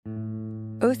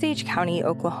Osage County,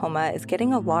 Oklahoma is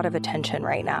getting a lot of attention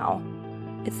right now.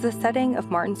 It's the setting of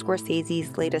Martin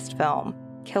Scorsese's latest film,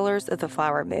 Killers of the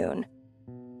Flower Moon.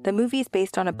 The movie's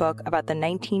based on a book about the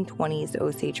 1920s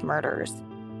Osage murders,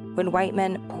 when white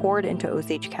men poured into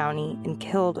Osage County and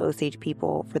killed Osage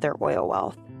people for their oil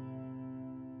wealth.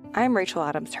 I'm Rachel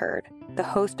Adams Heard, the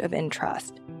host of In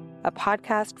Trust, a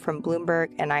podcast from Bloomberg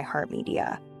and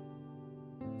iHeartMedia.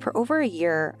 For over a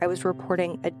year, I was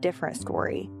reporting a different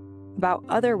story about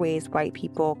other ways white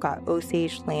people got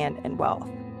Osage land and wealth,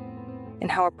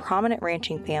 and how a prominent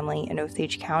ranching family in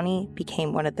Osage County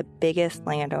became one of the biggest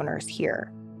landowners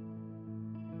here.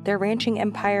 Their ranching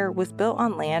empire was built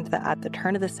on land that at the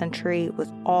turn of the century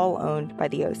was all owned by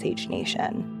the Osage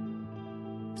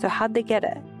Nation. So how'd they get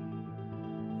it?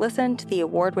 Listen to the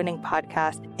award-winning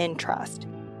podcast In Trust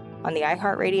on the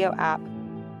iHeartRadio app,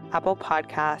 Apple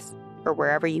Podcasts, or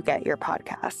wherever you get your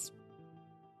podcasts.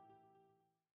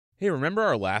 Hey, remember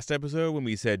our last episode when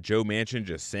we said Joe Manchin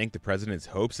just sank the president's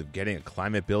hopes of getting a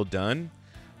climate bill done?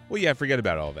 Well, yeah, forget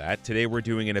about all that. Today we're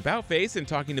doing an about-face and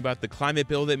talking about the climate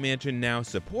bill that Manchin now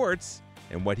supports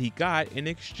and what he got in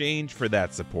exchange for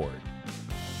that support.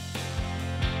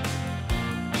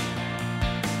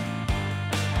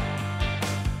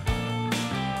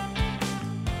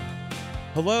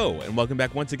 Hello, and welcome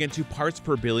back once again to Parts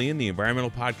Per Billion, the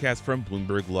environmental podcast from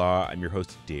Bloomberg Law. I'm your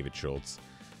host, David Schultz.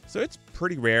 So it's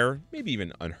pretty rare, maybe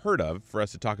even unheard of, for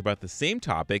us to talk about the same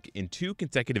topic in two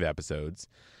consecutive episodes.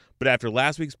 But after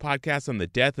last week's podcast on the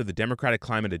death of the Democratic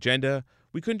climate agenda,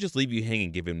 we couldn't just leave you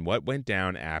hanging given what went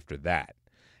down after that.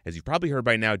 As you've probably heard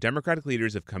by now, Democratic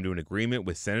leaders have come to an agreement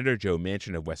with Senator Joe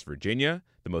Manchin of West Virginia,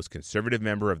 the most conservative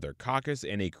member of their caucus,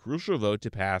 in a crucial vote to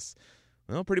pass,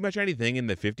 well, pretty much anything in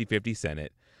the 50-50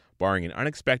 Senate. Barring an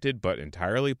unexpected but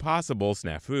entirely possible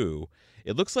snafu,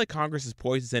 it looks like Congress is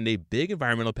poised to send a big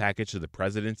environmental package to the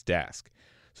president's desk.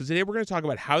 So today we're going to talk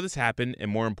about how this happened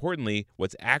and, more importantly,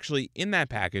 what's actually in that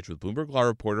package with Bloomberg Law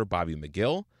reporter Bobby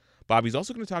McGill. Bobby's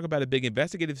also going to talk about a big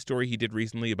investigative story he did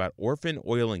recently about orphan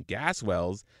oil and gas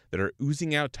wells that are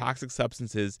oozing out toxic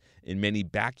substances in many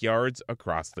backyards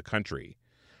across the country.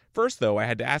 First, though, I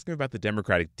had to ask him about the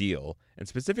Democratic deal, and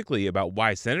specifically about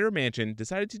why Senator Manchin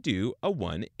decided to do a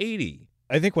 180.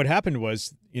 I think what happened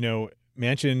was,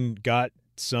 Manchin got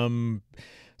some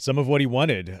of what he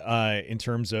wanted in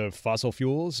terms of fossil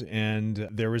fuels, and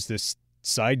there was this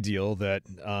side deal that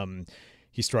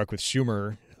he struck with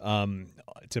Schumer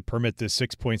to permit the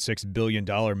 $6.6 billion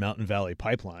Mountain Valley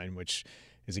Pipeline, which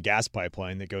is a gas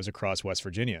pipeline that goes across West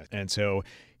Virginia. And so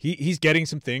he's getting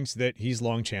some things that he's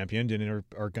long championed and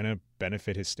are going to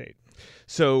benefit his state.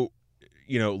 So,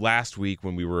 last week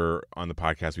when we were on the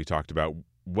podcast, we talked about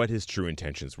what his true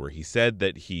intentions were. He said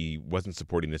that he wasn't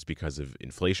supporting this because of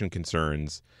inflation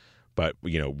concerns. But,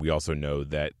 we also know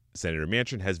that Senator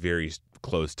Manchin has very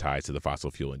close ties to the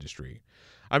fossil fuel industry.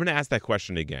 I'm going to ask that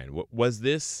question again. Was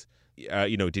this,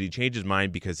 did he change his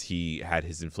mind because he had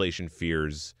his inflation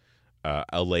fears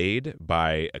allayed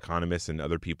by economists and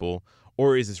other people,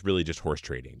 or is this really just horse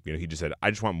trading? He just said, I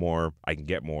just want more, I can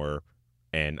get more,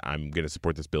 and I'm going to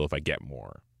support this bill if I get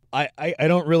more. I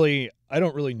don't really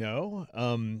know.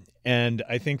 And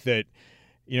I think that,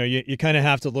 you kind of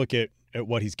have to look at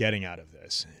what he's getting out of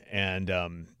this. And,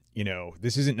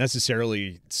 this isn't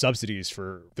necessarily subsidies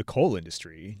for the coal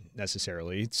industry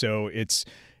necessarily. So it's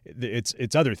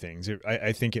other things.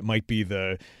 I think it might be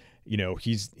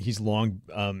he's long,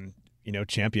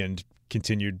 championed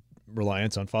continued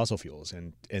reliance on fossil fuels,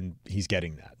 and he's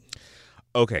getting that.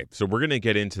 Okay, so we're going to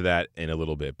get into that in a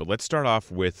little bit, but let's start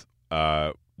off with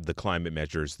the climate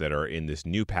measures that are in this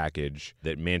new package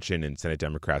that Manchin and Senate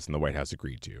Democrats in the White House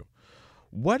agreed to.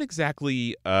 What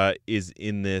exactly is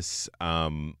in this?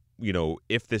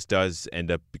 If this does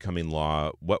end up becoming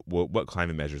law, what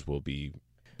climate measures will be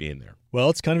in there?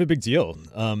 Well, it's kind of a big deal.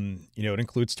 It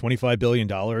includes $25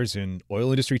 billion in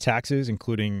oil industry taxes,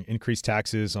 including increased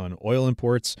taxes on oil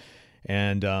imports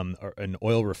and an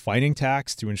oil refining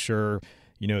tax to ensure,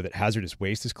 that hazardous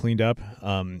waste is cleaned up.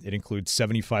 It includes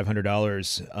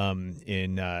 $7,500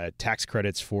 in tax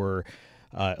credits for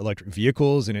electric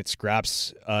vehicles, and it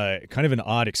scraps kind of an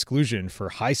odd exclusion for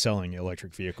high-selling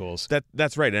electric vehicles.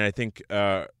 That's right, and I think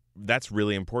that's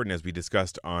really important. As we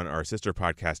discussed on our sister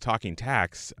podcast, Talking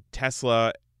Tax,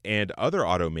 Tesla and other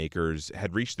automakers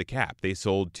had reached the cap. They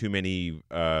sold too many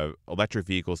electric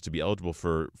vehicles to be eligible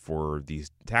for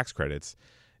these tax credits.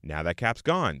 Now that cap's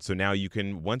gone. So now you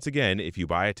can, once again, if you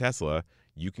buy a Tesla,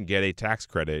 you can get a tax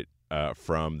credit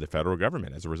from the federal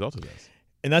government as a result of this.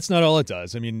 And that's not all it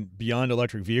does. I mean, beyond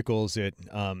electric vehicles, there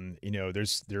are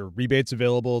rebates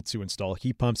available to install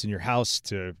heat pumps in your house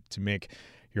to make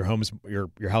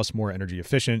your house more energy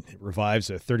efficient. It revives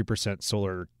a 30%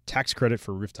 solar tax credit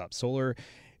for rooftop solar.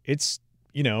 It's,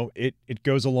 it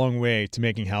goes a long way to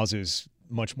making houses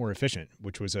much more efficient,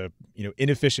 which was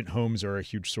inefficient homes are a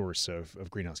huge source of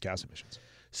greenhouse gas emissions.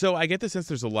 So I get the sense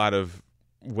there's a lot of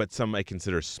what some might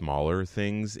consider smaller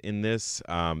things in this.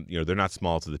 They're not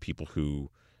small to the people who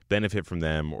benefit from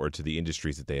them or to the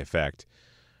industries that they affect.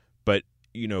 But,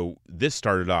 this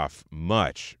started off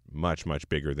much, much, much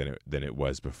bigger than it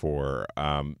was before.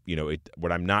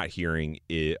 What I'm not hearing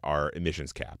are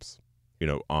emissions caps,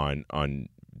 on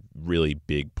really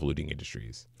big polluting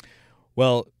industries.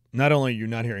 Well, not only you're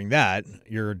not hearing that,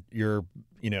 you're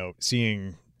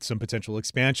seeing some potential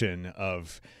expansion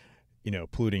of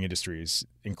polluting industries,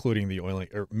 including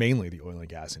mainly the oil and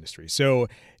gas industry. So,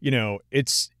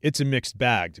 it's a mixed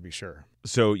bag, to be sure.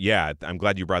 So, yeah, I'm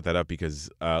glad you brought that up because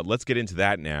let's get into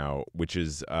that now, which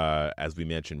is, as we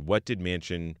mentioned, what did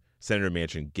Senator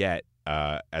Manchin get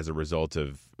as a result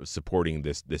of supporting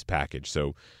this package?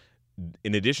 So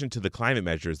in addition to the climate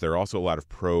measures, there are also a lot of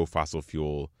pro-fossil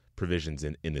fuel provisions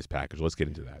in this package. Let's get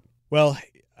into that. Well,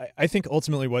 I think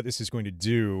ultimately what this is going to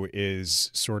do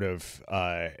is sort of,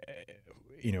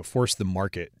 force the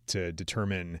market to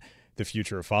determine the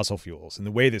future of fossil fuels. And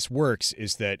the way this works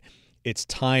is that it's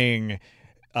tying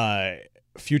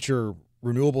future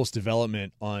renewables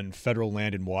development on federal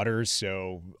land and waters,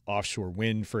 so offshore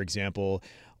wind, for example,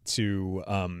 to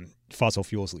fossil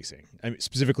fuels leasing,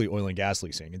 specifically oil and gas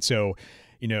leasing. And so,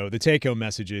 the take-home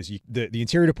message is the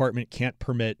Interior Department can't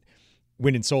permit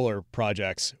wind and solar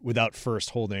projects without first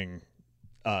holding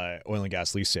oil and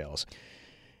gas lease sales.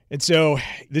 And so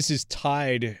this is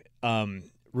tied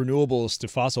renewables to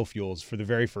fossil fuels for the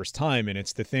very first time. And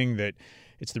it's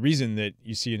the reason that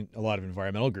you see a lot of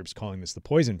environmental groups calling this the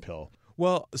poison pill.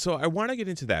 Well, so I want to get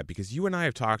into that because you and I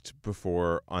have talked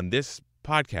before on this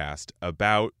podcast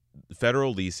about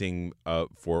federal leasing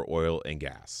for oil and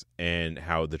gas and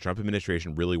how the Trump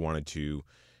administration really wanted to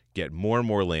get more and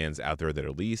more lands out there that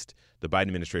are leased. The Biden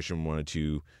administration wanted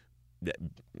to,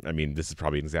 this is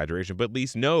probably an exaggeration, but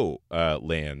lease no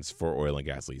lands for oil and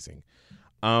gas leasing.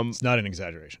 It's not an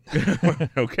exaggeration.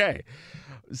 Okay.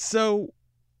 So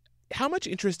how much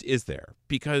interest is there?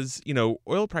 Because,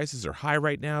 oil prices are high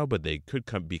right now, but they could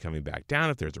be coming back down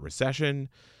if there's a recession.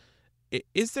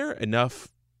 Is there enough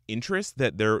interest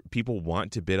that people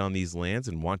want to bid on these lands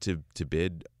and want to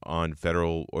bid on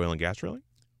federal oil and gas drilling?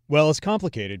 Well, it's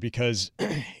complicated because,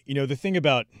 the thing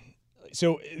about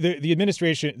the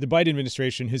administration, the Biden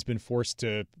administration has been forced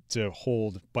by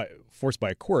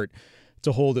a court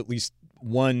to hold at least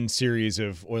one series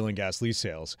of oil and gas lease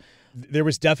sales. There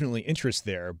was definitely interest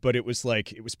there, but it was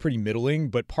pretty middling.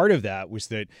 But part of that was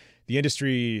that the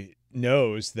industry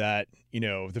knows that,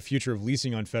 the future of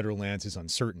leasing on federal lands is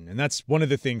uncertain. And that's one of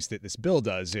the things that this bill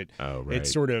does. It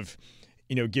sort of,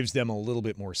 gives them a little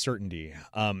bit more certainty.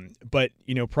 But,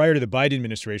 prior to the Biden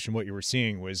administration, what you were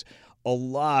seeing was a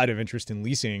lot of interest in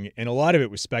leasing, and a lot of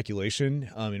it was speculation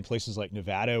in places like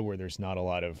Nevada, where there's not a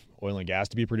lot of oil and gas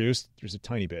to be produced. There's a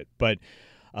tiny bit, but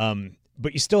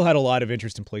you still had a lot of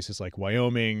interest in places like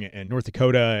Wyoming and North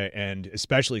Dakota, and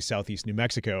especially southeast New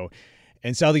Mexico.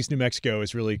 And southeast New Mexico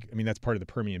is really, that's part of the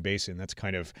Permian Basin. That's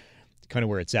kind of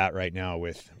where it's at right now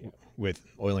with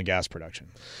oil and gas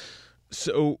production.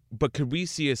 So, but could we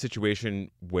see a situation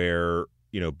where,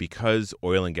 because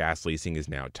oil and gas leasing is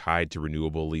now tied to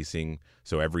renewable leasing,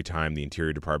 so every time the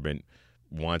Interior Department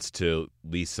wants to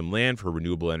lease some land for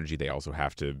renewable energy, they also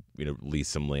have to, lease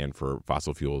some land for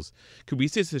fossil fuels. Could we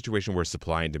see a situation where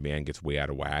supply and demand gets way out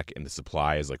of whack and the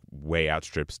supply is way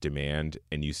outstrips demand,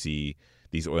 and you see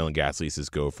these oil and gas leases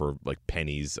go for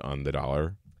pennies on the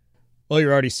dollar? Well,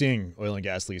 you're already seeing oil and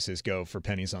gas leases go for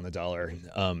pennies on the dollar.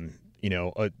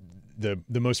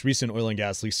 The most recent oil and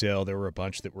gas lease sale, there were a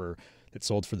bunch that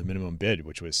sold for the minimum bid,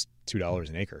 which was $2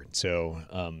 an acre. So,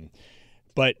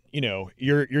 but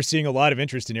you're seeing a lot of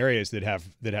interest in areas that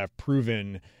have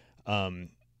proven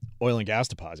oil and gas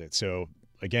deposits. So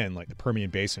again, like the Permian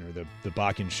Basin or the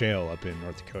Bakken Shale up in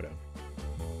North Dakota.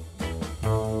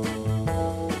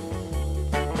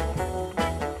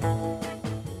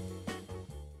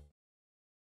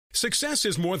 Success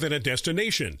is more than a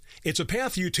destination. It's a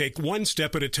path you take one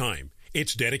step at a time.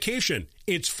 It's dedication,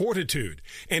 it's fortitude,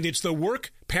 and it's the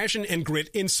work, passion, and grit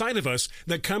inside of us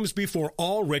that comes before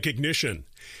all recognition.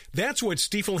 That's what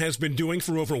Stifel has been doing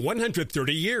for over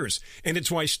 130 years, and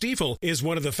it's why Stifel is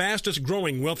one of the fastest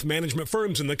growing wealth management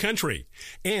firms in the country.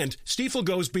 And Stifel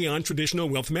goes beyond traditional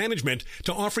wealth management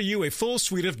to offer you a full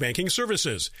suite of banking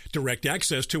services, direct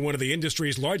access to one of the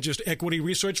industry's largest equity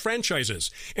research franchises,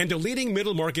 and a leading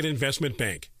middle market investment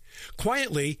bank.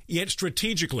 Quietly, yet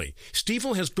strategically,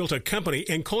 Stifel has built a company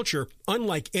and culture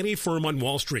unlike any firm on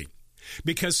Wall Street.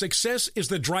 Because success is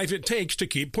the drive it takes to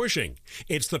keep pushing.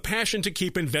 It's the passion to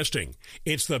keep investing.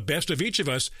 It's the best of each of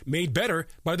us made better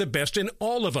by the best in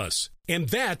all of us. And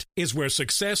that is where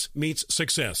success meets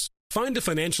success. Find a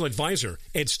financial advisor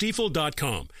at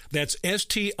Stifel.com. That's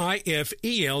Stifel.com.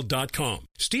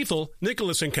 Stifel,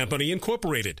 Nicholas & Company,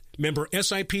 Incorporated. Member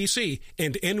SIPC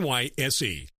and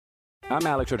NYSE. I'm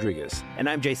Alex Rodriguez. And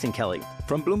I'm Jason Kelly.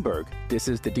 From Bloomberg, this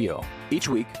is The Deal. Each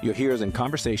week, you'll hear us in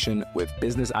conversation with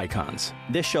business icons.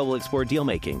 This show will explore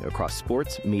deal-making across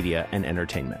sports, media, and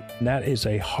entertainment. That is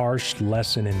a harsh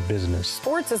lesson in business.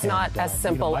 Sports is not as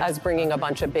simple as bringing a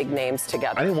bunch of big names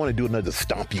together. I didn't want to do another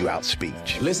stomp you out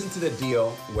speech. Listen to The Deal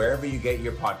wherever you get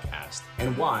your podcast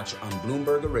and watch on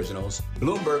Bloomberg Originals,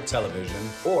 Bloomberg Television,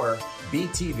 or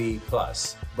BTV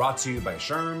Plus. Brought to you by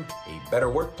SHRM, a better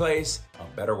workplace,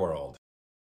 a better world.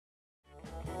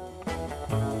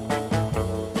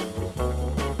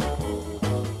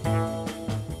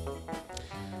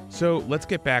 So let's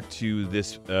get back to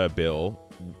this bill.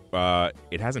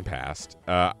 It hasn't passed.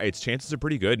 Its chances are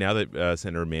pretty good now that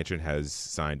Senator Manchin has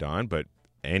signed on, but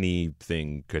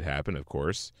anything could happen, of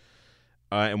course.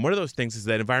 And one of those things is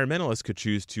that environmentalists could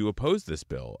choose to oppose this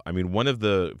bill. I mean, one of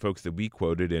the folks that we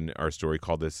quoted in our story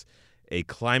called this a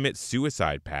climate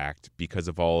suicide pact because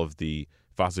of all of the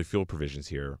fossil fuel provisions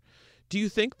here. Do you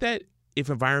think that if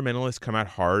environmentalists come out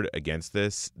hard against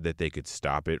this, that they could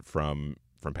stop it from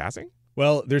passing?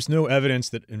 Well, there's no evidence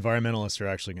that environmentalists are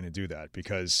actually going to do that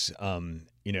because,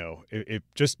 if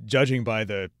just judging by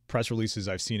the press releases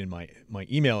I've seen in my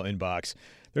email inbox,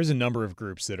 there's a number of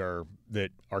groups that are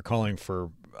calling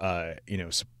for,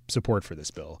 support for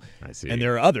this bill. I see. And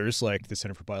there are others like the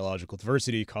Center for Biological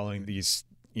Diversity calling these,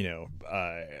 oil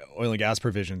and gas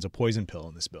provisions a poison pill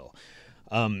in this bill.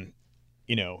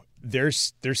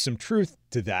 There's some truth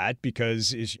to that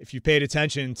because if you paid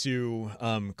attention to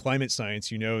climate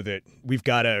science, you know that we've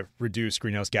got to reduce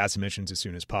greenhouse gas emissions as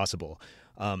soon as possible.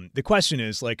 The question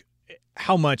is,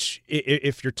 how much,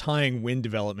 if you're tying wind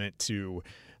development to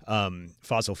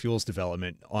fossil fuels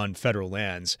development on federal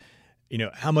lands,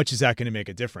 how much is that going to make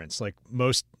a difference? Like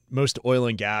most oil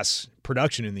and gas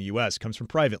production in the U.S. comes from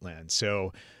private land.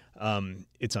 So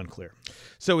it's unclear.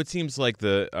 So it seems like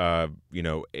a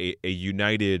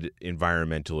united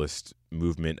environmentalist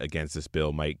movement against this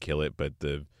bill might kill it, but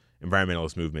the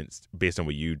environmentalist movement, based on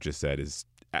what you just said, is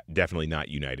definitely not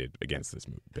united against this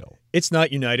bill. It's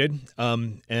not united,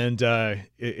 and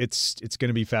it's going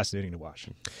to be fascinating to watch.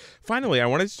 Finally, I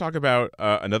wanted to talk about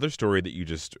another story that you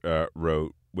just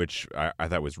wrote, which I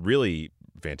thought was really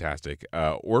fantastic.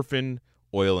 Orphan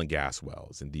oil and gas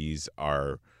wells, and these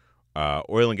are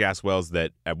oil and gas wells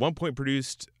that at one point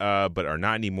produced, but are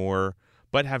not anymore,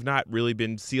 but have not really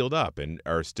been sealed up and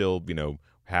are still,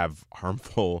 have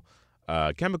harmful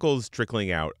chemicals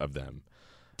trickling out of them.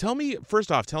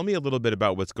 First off, tell me a little bit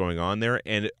about what's going on there,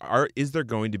 and is there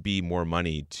going to be more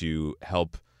money to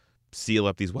help seal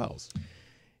up these wells?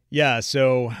 Yeah,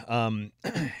 so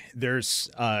there's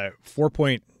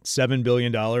 $4.7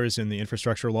 billion in the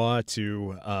infrastructure law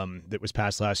that was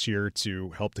passed last year to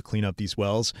help to clean up these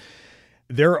wells.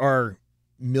 There are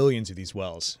millions of these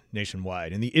wells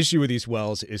nationwide, and the issue with these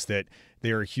wells is that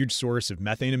they are a huge source of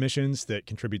methane emissions that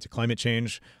contribute to climate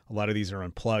change. A lot of these are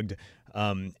unplugged,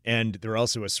 and they're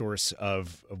also a source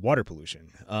of water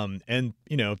pollution. And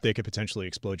they could potentially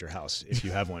explode your house if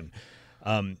you have one.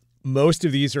 Most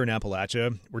of these are in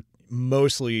Appalachia. We're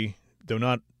mostly, though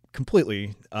not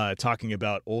completely, talking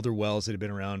about older wells that have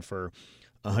been around for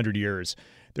 100 years.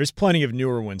 There's plenty of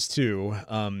newer ones too,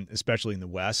 especially in the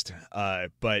West.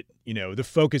 But the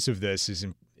focus of this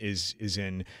is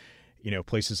in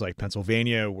places like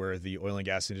Pennsylvania, where the oil and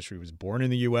gas industry was born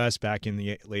in the U.S. back in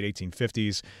the late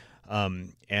 1850s,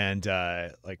 and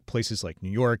like places like New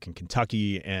York and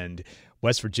Kentucky and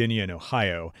West Virginia and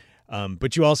Ohio.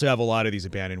 But you also have a lot of these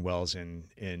abandoned wells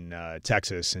in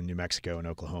Texas and New Mexico and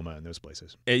Oklahoma and those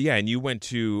places. Yeah, and you went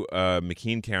to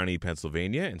McKean County,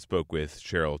 Pennsylvania, and spoke with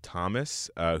Cheryl Thomas,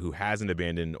 who has an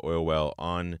abandoned oil well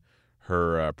on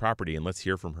her property. And let's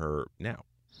hear from her now.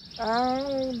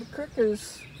 The creek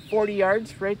is 40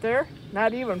 yards right there,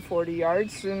 not even 40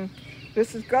 yards. And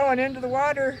this is going into the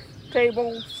water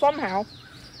table somehow,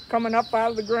 coming up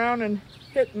out of the ground and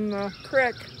hitting the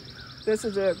creek. This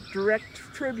is a direct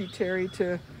tributary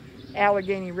to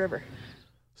Allegheny River.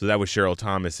 So that was Cheryl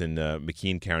Thomas in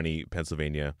McKean County,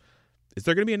 Pennsylvania. Is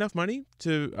there going to be enough money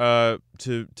to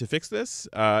fix this?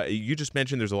 You just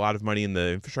mentioned there's a lot of money in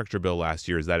the infrastructure bill last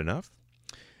year. Is that enough?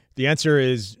 The answer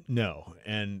is no,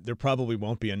 and there probably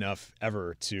won't be enough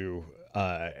ever to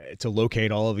to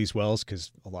locate all of these wells,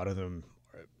 because a lot of them,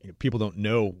 people don't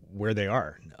know where they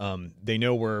are. They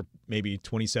know where maybe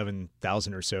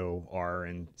 27,000 or so are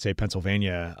in, say,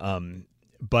 Pennsylvania.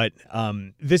 But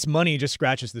this money just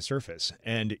scratches the surface.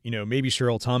 And, maybe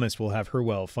Cheryl Thomas will have her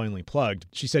well finally plugged.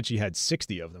 She said she had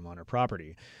 60 of them on her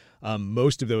property.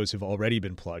 Most of those have already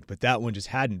been plugged, but that one just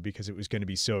hadn't, because it was going to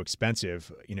be so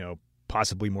expensive,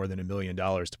 possibly more than $1 million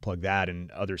to plug that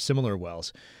and other similar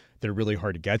wells that are really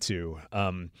hard to get to.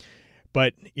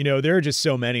 But, there are just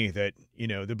so many that,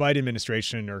 the Biden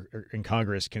administration or in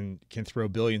Congress can throw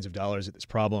billions of dollars at this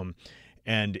problem.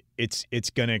 And it's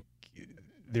going to,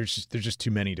 there's just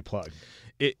too many to plug.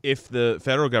 If the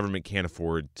federal government can't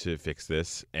afford to fix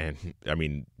this, and I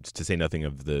mean, to say nothing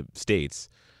of the states,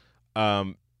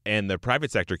 and the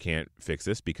private sector can't fix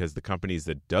this because the companies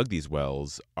that dug these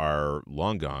wells are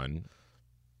long gone,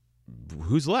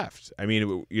 who's left? I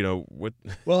mean, what?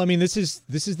 Well, I mean, this is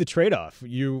the trade-off.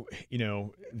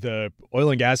 The oil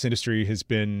and gas industry has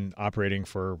been operating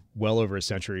for well over a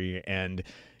century, and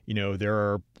there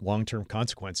are long-term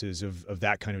consequences of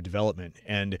that kind of development.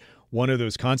 And one of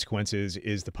those consequences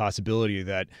is the possibility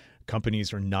that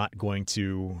companies are not going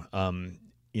to,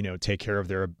 take care of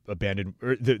their abandoned,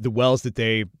 or the wells that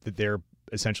they're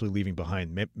essentially leaving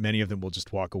behind. Many of them will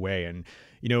just walk away. And,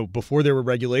 before there were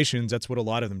regulations, that's what a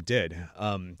lot of them did.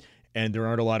 And there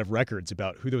aren't a lot of records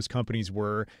about who those companies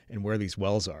were and where these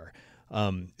wells are.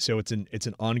 So it's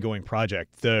an ongoing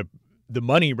project. The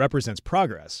money represents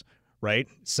progress, right?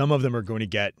 Some of them are going to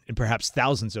get, and perhaps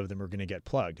thousands of them are going to get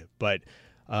plugged, but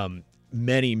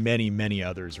many, many, many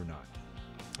others are not.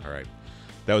 All right.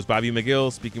 That was Bobby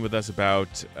McGill speaking with us about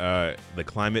the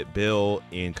climate bill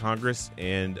in Congress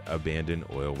and abandoned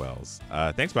oil wells.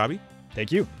 Thanks, Bobby.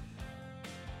 Thank you.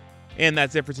 And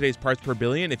that's it for today's Parts Per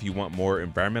Billion. If you want more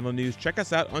environmental news, check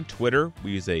us out on Twitter.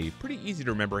 We use a pretty easy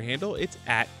to remember handle. It's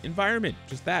 @environment.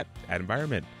 Just that,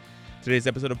 @environment. Today's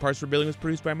episode of Parts Per Billion was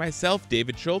produced by myself,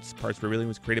 David Schultz. Parts Per Billion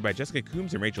was created by Jessica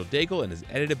Coombs and Rachel Daigle and is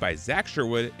edited by Zach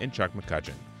Sherwood and Chuck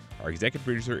McCutcheon. Our executive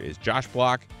producer is Josh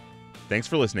Block. Thanks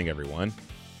for listening, everyone.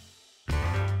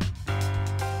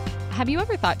 Have you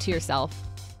ever thought to yourself,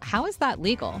 how is that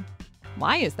legal?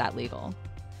 Why is that legal?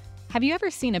 Have you ever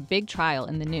seen a big trial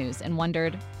in the news and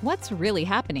wondered, what's really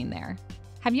happening there?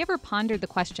 Have you ever pondered the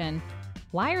question,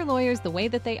 why are lawyers the way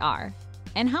that they are?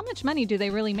 And how much money do they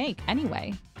really make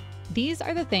anyway? These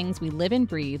are the things we live and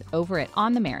breathe over at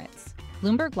On the Merits,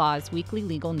 Bloomberg Law's weekly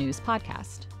legal news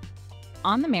podcast.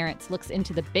 On the Merits looks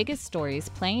into the biggest stories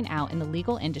playing out in the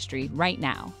legal industry right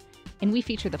now, and we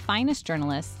feature the finest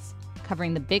journalists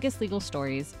covering the biggest legal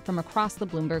stories from across the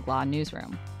Bloomberg Law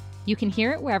newsroom. You can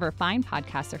hear it wherever fine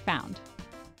podcasts are found.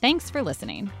 Thanks for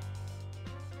listening.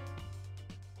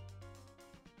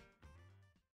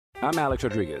 I'm Alex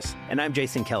Rodriguez. And I'm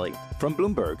Jason Kelly. From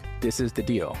Bloomberg, this is The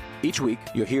Deal. Each week,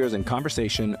 you'll hear us in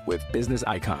conversation with business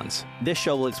icons. This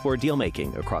show will explore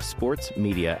deal-making across sports,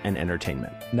 media, and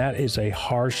entertainment. That is a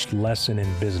harsh lesson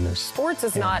in business. Sports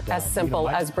is not as simple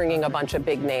as bringing a bunch of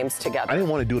big names together. I didn't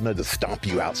want to do another stomp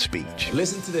you out speech.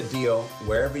 Listen to The Deal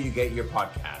wherever you get your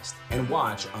podcast and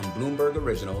watch on Bloomberg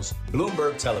Originals,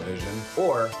 Bloomberg Television,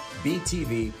 or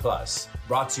BTV Plus.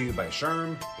 Brought to you by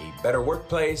SHRM, a better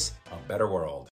workplace, a better world.